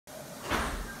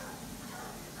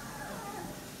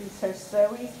These are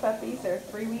Zoey's puppies. They're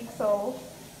 3 weeks old.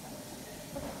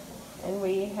 And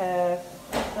we have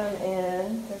put them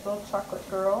in, there's a little chocolate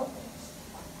girl.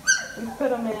 We put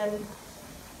them in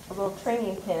a little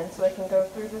training pen so they can go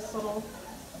through this little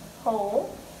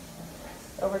hole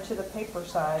over to the paper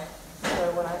side.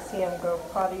 So when I see them go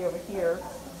potty over here,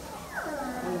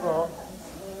 we will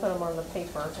put them on the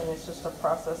paper, and it's just a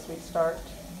process we start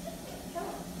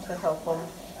to help them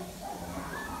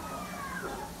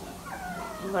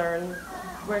learn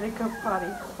where to go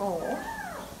potty hole.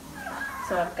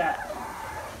 So I've got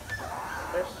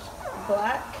this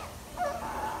black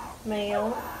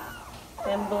male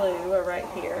and blue are right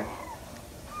here.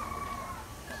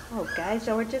 Oh guys,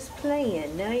 y'all were just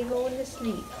playing. Now you're going to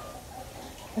sleep.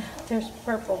 There's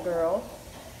purple girl.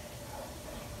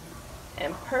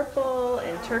 And purple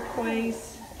and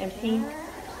turquoise and pink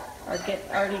are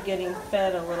already getting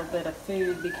fed a little bit of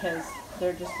food because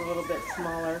they're just a little bit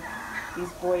smaller.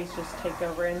 These boys just take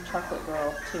over, and chocolate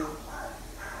girl too.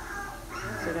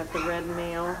 So we got the red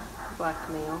male, black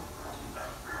male,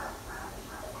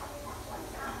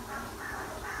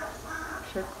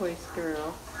 turquoise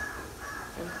girl,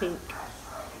 and pink.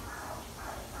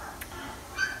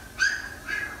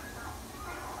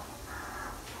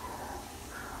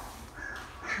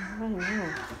 I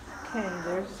know. Okay,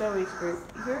 there's Zoe's group.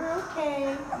 You're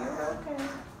okay. You're okay.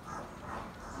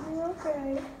 You're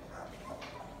okay.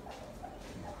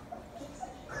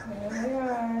 There they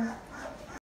are.